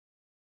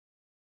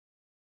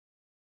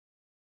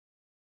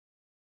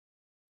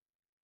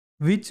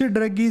Which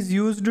drug is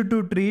used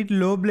to treat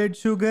low blood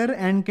sugar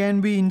and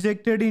can be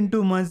injected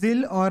into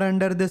muscle or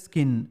under the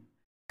skin?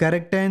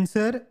 Correct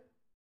answer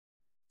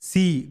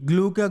C.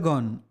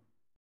 Glucagon.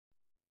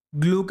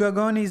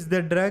 Glucagon is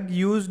the drug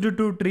used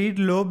to treat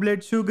low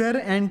blood sugar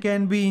and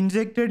can be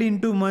injected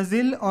into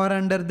muscle or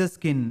under the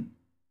skin.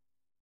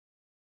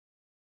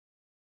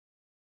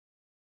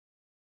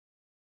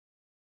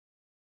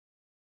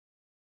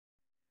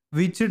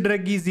 Which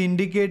drug is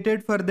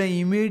indicated for the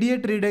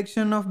immediate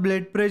reduction of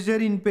blood pressure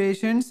in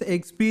patients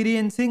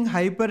experiencing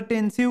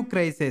hypertensive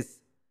crisis?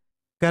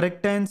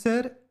 Correct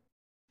answer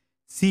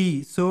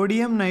C.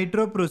 Sodium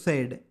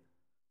nitroprusside.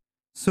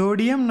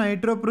 Sodium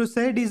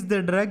nitroprusside is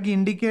the drug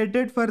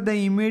indicated for the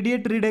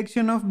immediate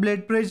reduction of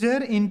blood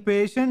pressure in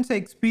patients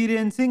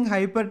experiencing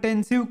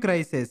hypertensive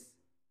crisis.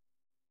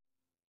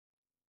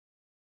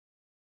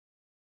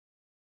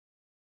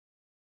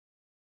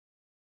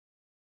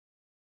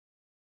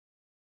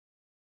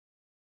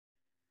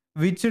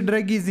 Which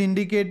drug is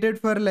indicated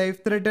for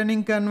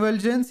life-threatening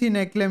convulsions in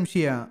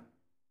eclampsia?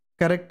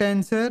 Correct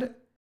answer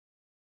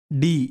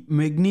D.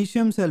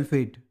 Magnesium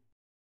sulphate.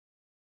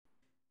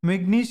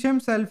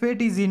 Magnesium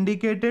sulphate is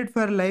indicated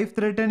for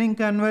life-threatening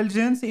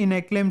convulsions in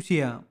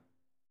eclampsia.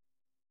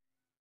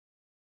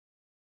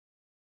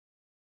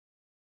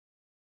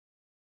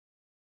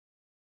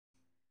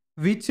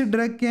 Which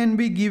drug can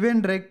be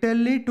given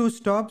rectally to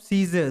stop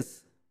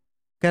seizures?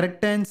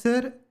 Correct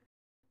answer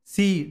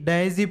C.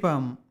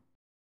 Diazepam.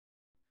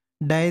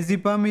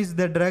 Diazepam is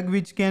the drug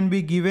which can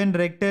be given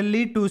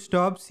rectally to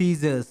stop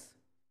seizures.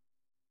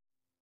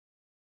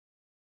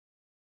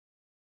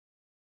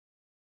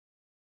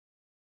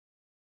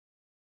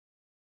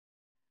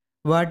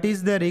 What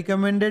is the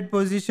recommended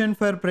position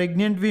for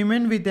pregnant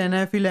women with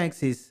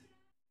anaphylaxis?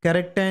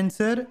 Correct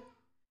answer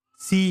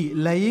C.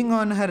 Lying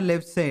on her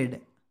left side.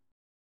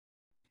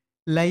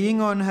 Lying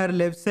on her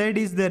left side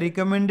is the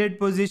recommended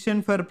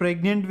position for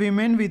pregnant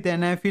women with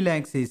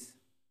anaphylaxis.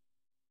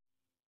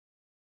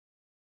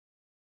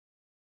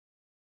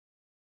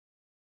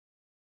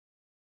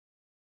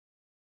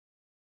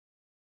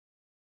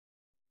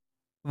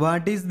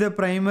 What is the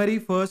primary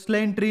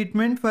first-line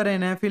treatment for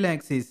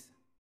anaphylaxis?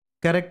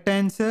 Correct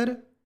answer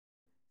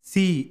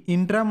C.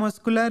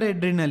 Intramuscular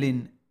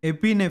adrenaline,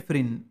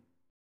 epinephrine.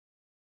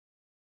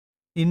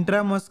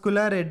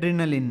 Intramuscular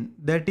adrenaline,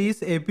 that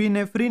is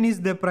epinephrine,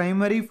 is the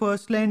primary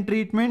first-line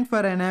treatment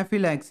for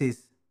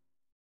anaphylaxis.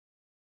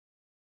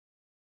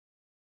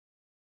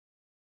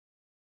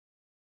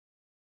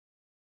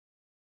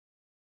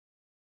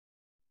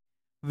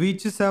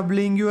 Which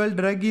sublingual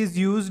drug is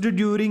used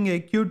during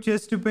acute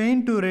chest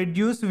pain to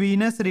reduce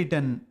venous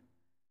return?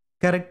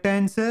 Correct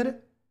answer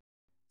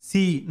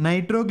C.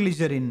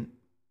 Nitroglycerine.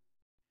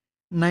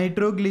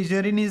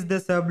 Nitroglycerine is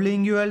the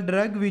sublingual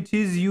drug which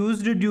is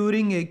used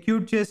during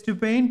acute chest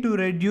pain to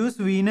reduce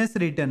venous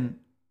return.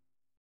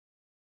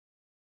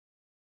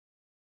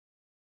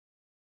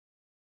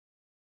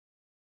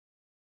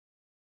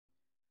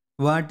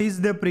 What is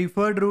the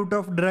preferred route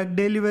of drug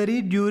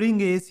delivery during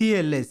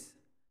ACLS?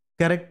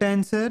 Correct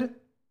answer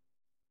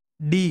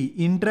D.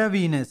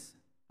 Intravenous,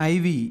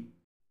 IV.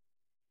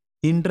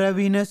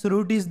 Intravenous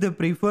route is the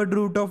preferred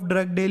route of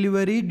drug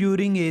delivery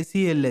during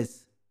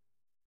ACLS.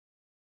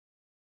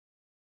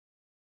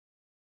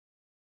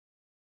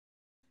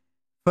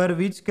 For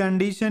which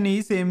condition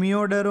is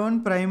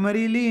amiodarone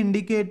primarily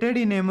indicated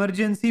in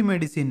emergency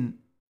medicine?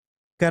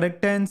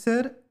 Correct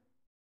answer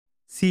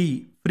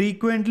C.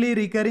 Frequently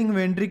recurring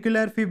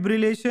ventricular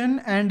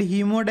fibrillation and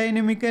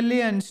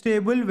hemodynamically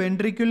unstable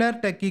ventricular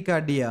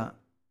tachycardia.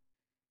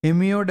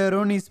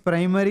 Amiodarone is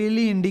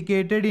primarily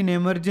indicated in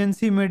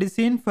emergency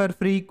medicine for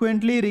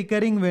frequently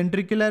recurring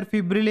ventricular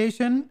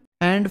fibrillation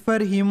and for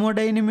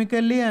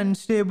hemodynamically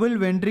unstable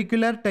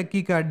ventricular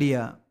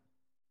tachycardia.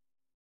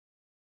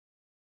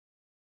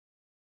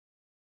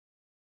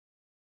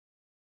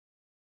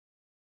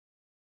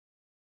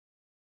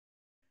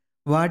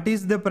 What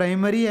is the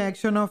primary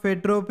action of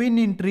atropine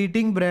in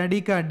treating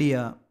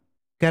bradycardia?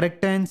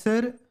 Correct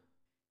answer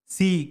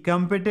C.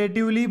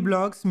 Competitively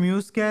blocks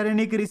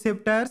muscarinic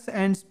receptors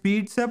and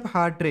speeds up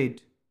heart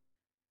rate.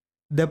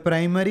 The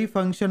primary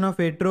function of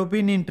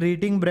atropine in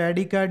treating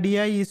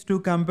bradycardia is to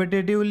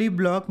competitively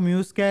block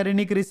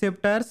muscarinic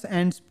receptors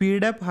and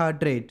speed up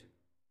heart rate.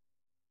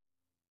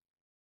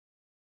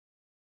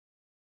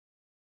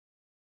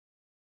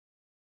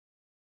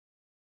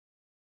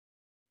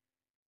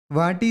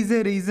 What is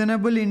a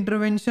reasonable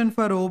intervention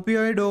for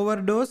opioid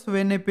overdose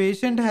when a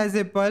patient has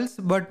a pulse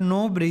but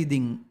no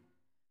breathing?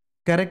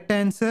 Correct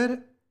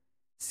answer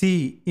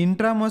C.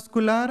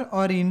 Intramuscular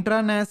or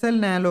intranasal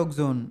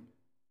naloxone.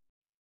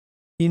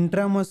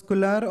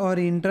 Intramuscular or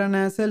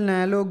intranasal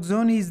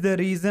naloxone is the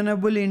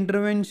reasonable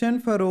intervention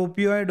for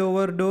opioid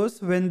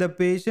overdose when the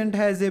patient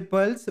has a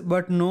pulse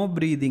but no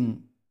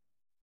breathing.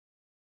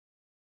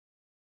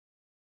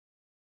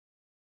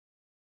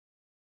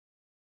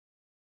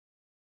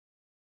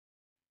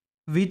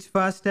 Which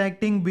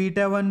fast-acting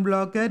beta-1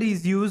 blocker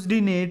is used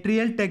in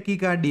atrial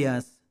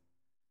tachycardias?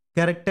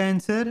 Correct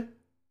answer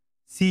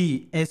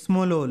C.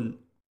 Esmolol.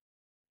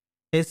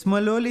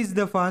 Esmolol is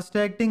the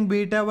fast-acting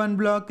beta-1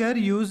 blocker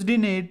used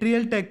in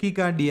atrial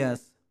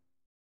tachycardias.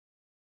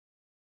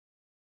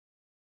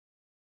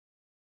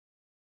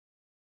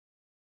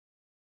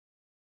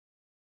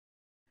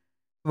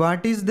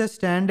 What is the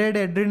standard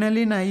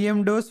adrenaline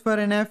IM dose for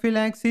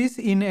anaphylaxis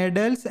in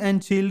adults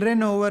and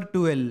children over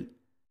 12?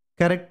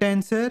 Correct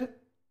answer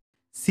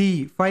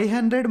C.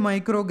 500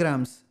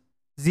 micrograms,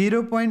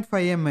 0.5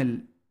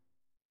 ml.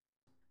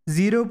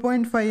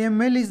 0.5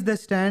 ml is the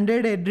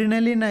standard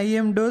adrenaline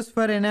IM dose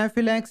for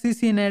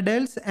anaphylaxis in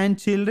adults and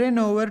children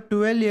over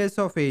 12 years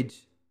of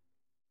age.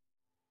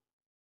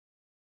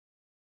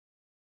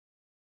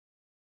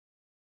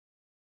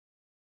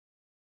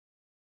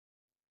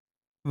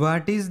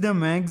 What is the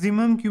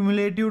maximum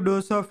cumulative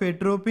dose of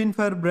atropine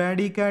for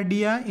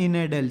bradycardia in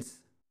adults?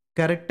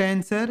 Correct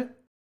answer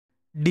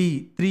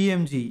D. 3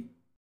 mg.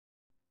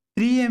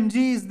 3 mg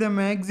is the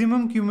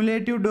maximum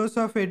cumulative dose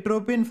of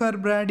atropine for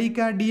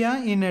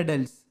bradycardia in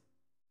adults.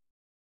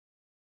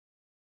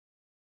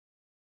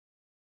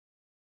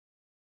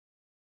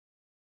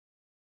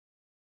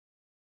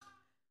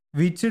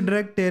 Which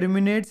drug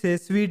terminates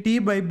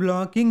SVT by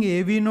blocking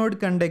AV node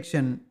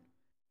conduction?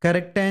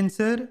 Correct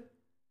answer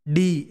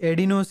D.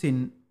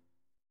 Adenosine.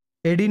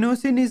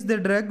 Adenosine is the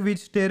drug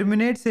which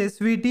terminates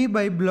SVT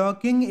by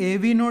blocking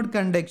AV node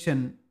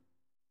conduction.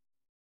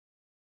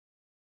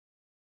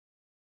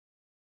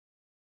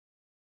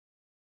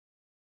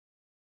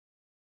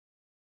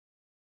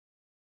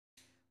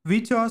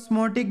 Which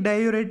osmotic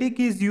diuretic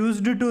is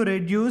used to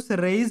reduce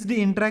raised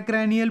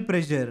intracranial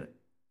pressure?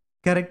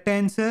 Correct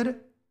answer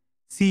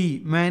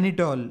C.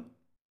 Mannitol.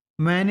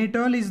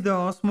 Mannitol is the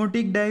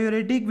osmotic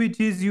diuretic which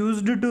is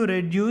used to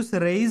reduce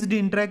raised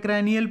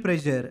intracranial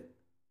pressure.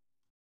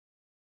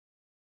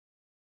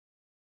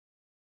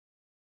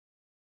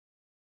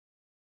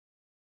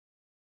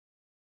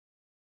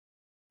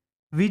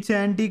 Which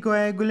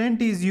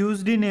anticoagulant is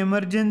used in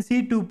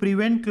emergency to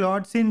prevent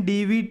clots in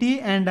DVT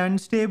and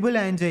unstable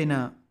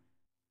angina?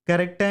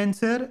 Correct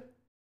answer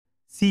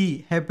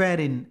C.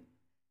 Heparin.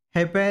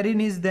 Heparin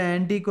is the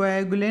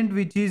anticoagulant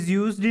which is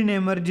used in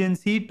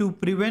emergency to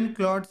prevent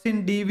clots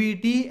in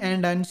DVT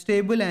and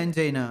unstable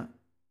angina.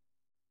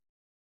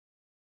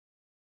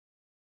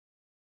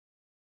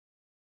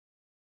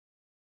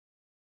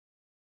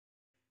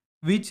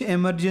 Which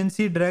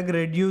emergency drug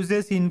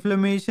reduces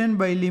inflammation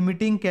by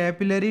limiting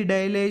capillary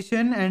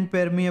dilation and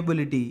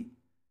permeability?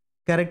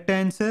 Correct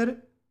answer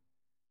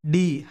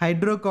D.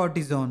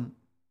 Hydrocortisone.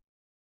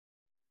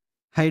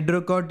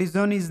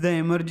 Hydrocortisone is the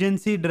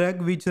emergency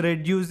drug which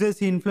reduces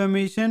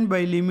inflammation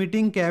by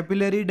limiting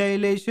capillary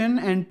dilation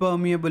and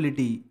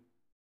permeability.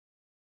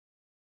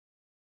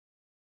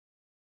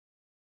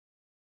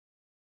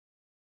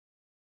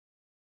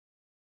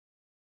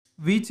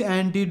 Which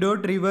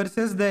antidote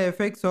reverses the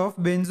effects of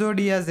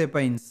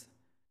benzodiazepines?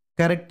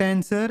 Correct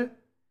answer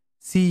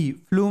C.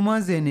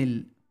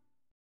 Flumazenil.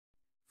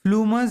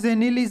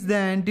 Flumazenil is the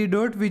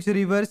antidote which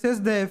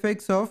reverses the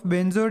effects of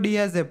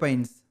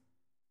benzodiazepines.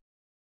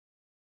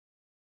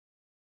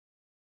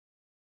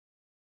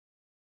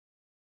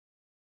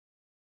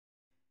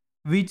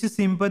 Which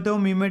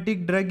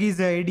sympathomimetic drug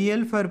is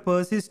ideal for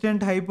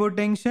persistent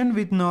hypotension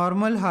with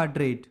normal heart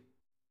rate?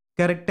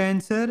 Correct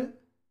answer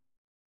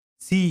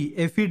C.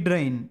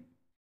 Ephedrine.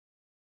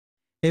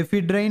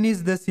 Ephedrine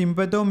is the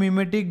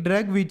sympathomimetic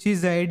drug which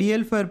is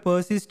ideal for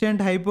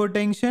persistent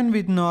hypotension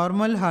with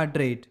normal heart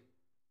rate.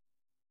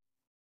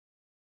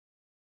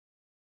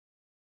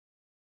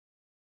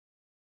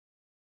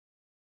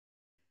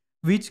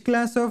 Which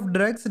class of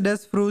drugs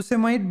does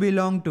Frusemide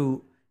belong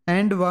to,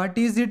 and what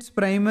is its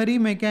primary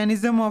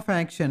mechanism of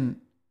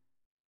action?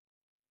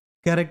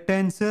 Correct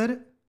answer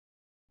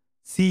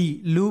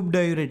C. Loop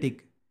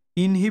diuretic.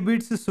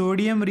 Inhibits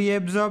sodium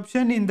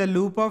reabsorption in the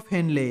loop of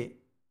Henle.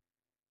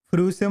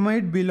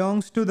 Frusemide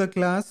belongs to the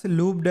class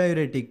loop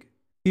diuretic.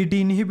 It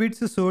inhibits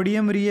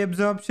sodium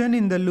reabsorption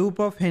in the loop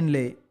of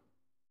Henle.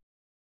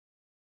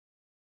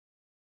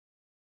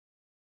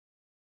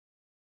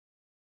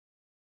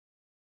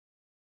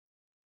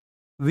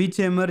 Which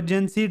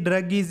emergency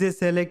drug is a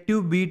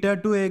selective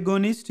beta-2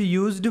 agonist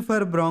used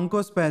for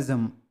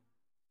bronchospasm?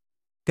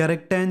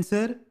 Correct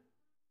answer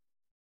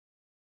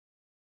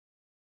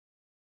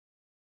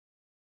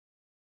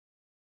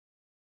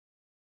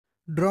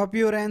Drop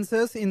your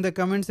answers in the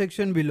comment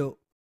section below.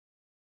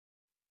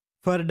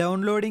 For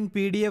downloading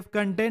PDF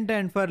content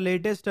and for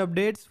latest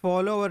updates,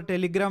 follow our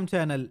Telegram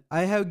channel.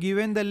 I have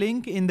given the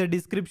link in the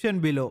description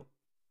below.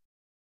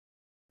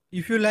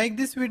 If you like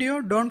this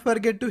video, don't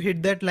forget to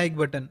hit that like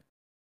button.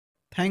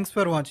 Thanks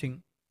for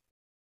watching.